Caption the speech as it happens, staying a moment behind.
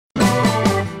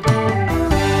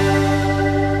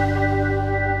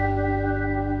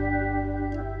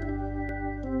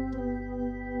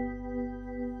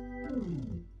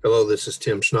Hello, this is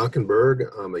Tim Schnakenberg.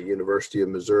 I'm a University of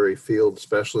Missouri field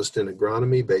specialist in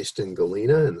agronomy based in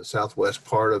Galena in the southwest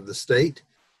part of the state.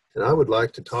 And I would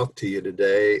like to talk to you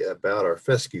today about our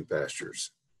fescue pastures.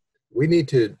 We need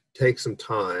to take some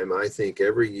time, I think,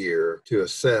 every year to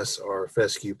assess our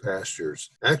fescue pastures.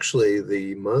 Actually,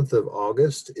 the month of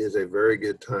August is a very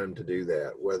good time to do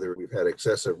that. Whether we've had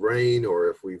excessive rain or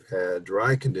if we've had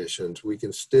dry conditions, we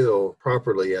can still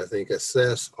properly, I think,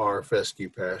 assess our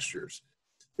fescue pastures.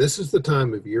 This is the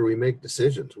time of year we make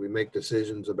decisions. We make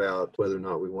decisions about whether or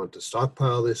not we want to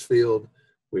stockpile this field.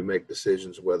 We make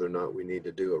decisions whether or not we need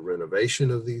to do a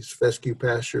renovation of these fescue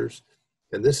pastures.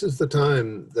 And this is the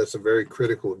time that's a very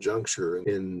critical juncture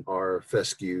in our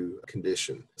fescue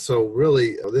condition. So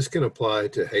really, this can apply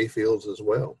to hay fields as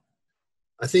well.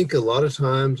 I think a lot of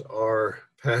times our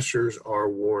pastures are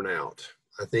worn out.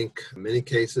 I think in many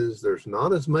cases there's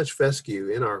not as much fescue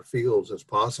in our fields as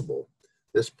possible.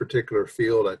 This particular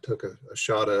field I took a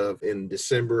shot of in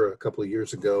December a couple of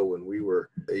years ago when we were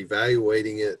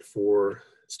evaluating it for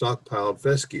stockpiled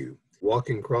fescue.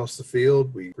 Walking across the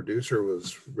field, the producer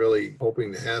was really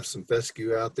hoping to have some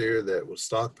fescue out there that was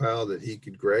stockpiled that he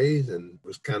could graze, and it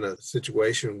was kind of a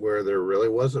situation where there really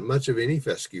wasn't much of any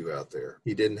fescue out there.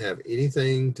 He didn't have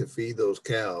anything to feed those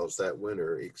cows that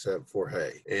winter except for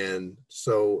hay. And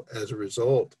so as a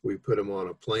result, we put him on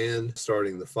a plan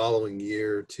starting the following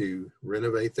year to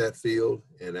renovate that field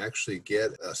and actually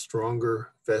get a stronger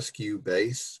fescue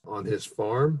base on his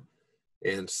farm.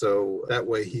 And so that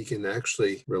way he can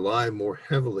actually rely more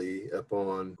heavily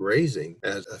upon grazing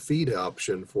as a feed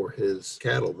option for his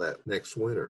cattle that next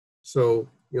winter. So,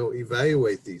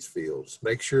 evaluate these fields.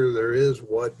 Make sure there is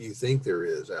what you think there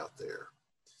is out there.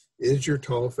 Is your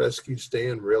tall fescue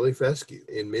stand really fescue?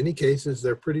 In many cases,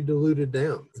 they're pretty diluted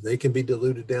down. They can be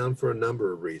diluted down for a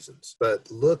number of reasons. But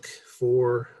look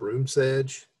for broom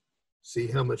sedge. See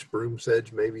how much broom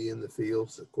sedge may be in the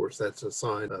fields. Of course, that's a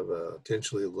sign of a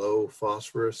potentially low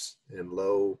phosphorus and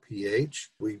low pH.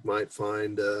 We might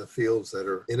find fields that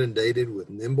are inundated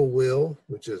with nimblewill,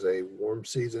 which is a warm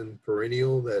season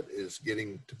perennial that is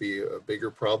getting to be a bigger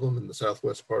problem in the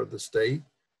southwest part of the state.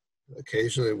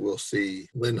 Occasionally, we'll see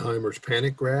Lindheimer's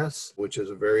panic grass, which is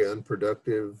a very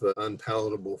unproductive,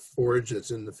 unpalatable forage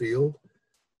that's in the field.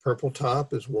 Purple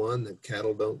top is one that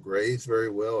cattle don't graze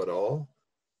very well at all.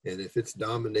 And if it's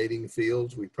dominating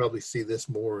fields, we probably see this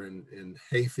more in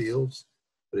hay fields.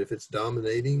 But if it's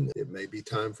dominating, it may be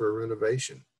time for a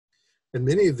renovation. And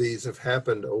many of these have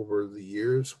happened over the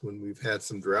years when we've had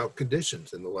some drought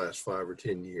conditions in the last 5 or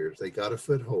 10 years. They got a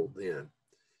foothold then.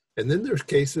 And then there's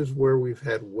cases where we've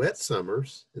had wet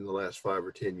summers in the last 5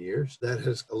 or 10 years that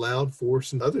has allowed for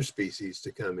some other species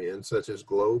to come in, such as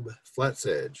globe flat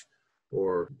sedge,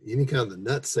 or any kind of the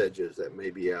nut sedges that may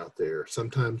be out there.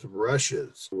 Sometimes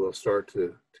rushes will start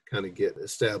to kind of get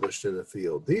established in the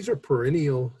field. These are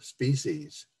perennial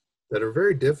species that are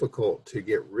very difficult to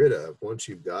get rid of once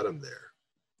you've got them there.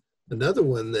 Another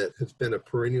one that has been a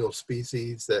perennial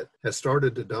species that has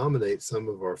started to dominate some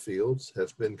of our fields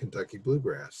has been Kentucky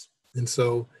bluegrass. And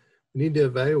so we need to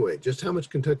evaluate just how much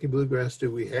Kentucky bluegrass do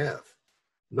we have.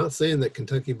 I'm not saying that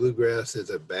Kentucky bluegrass is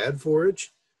a bad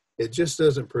forage. It just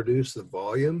doesn't produce the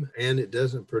volume, and it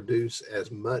doesn't produce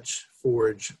as much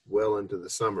forage well into the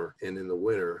summer and in the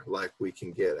winter like we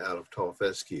can get out of tall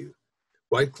fescue.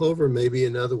 White clover may be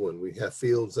another one. We have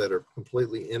fields that are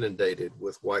completely inundated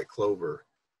with white clover,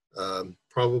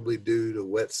 probably due to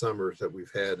wet summers that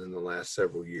we've had in the last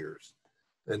several years.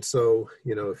 And so,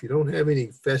 if you don't have any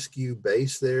fescue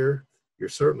base there, you're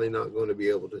certainly not going to be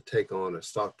able to take on a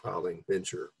stockpiling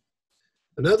venture.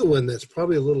 Another one that's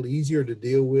probably a little easier to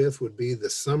deal with would be the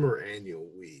summer annual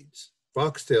weeds.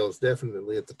 Foxtail is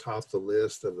definitely at the top of the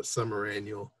list of a summer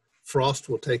annual. Frost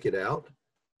will take it out.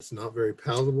 It's not very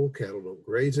palatable. Cattle don't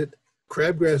graze it.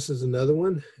 Crabgrass is another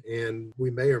one, and we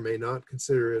may or may not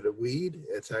consider it a weed.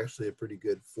 It's actually a pretty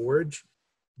good forage,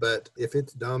 but if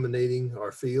it's dominating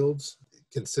our fields,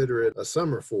 consider it a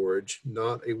summer forage,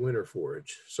 not a winter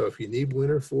forage. So if you need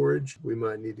winter forage, we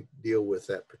might need to deal with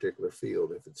that particular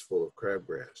field if it's full of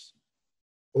crabgrass.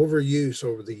 Overuse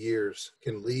over the years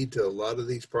can lead to a lot of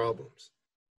these problems.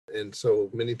 And so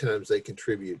many times they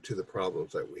contribute to the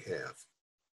problems that we have.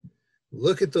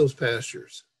 Look at those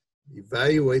pastures.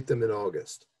 Evaluate them in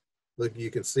August. Look,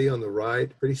 you can see on the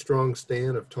right, pretty strong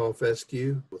stand of tall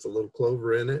fescue with a little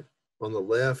clover in it. On the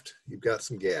left, you've got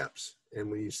some gaps. And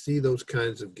when you see those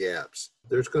kinds of gaps,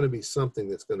 there's going to be something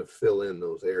that's going to fill in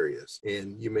those areas,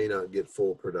 and you may not get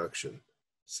full production.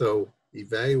 So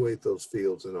evaluate those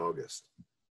fields in August.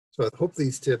 So I hope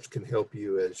these tips can help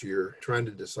you as you're trying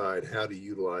to decide how to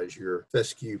utilize your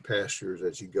fescue pastures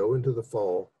as you go into the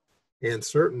fall and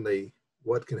certainly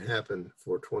what can happen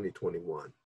for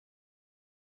 2021.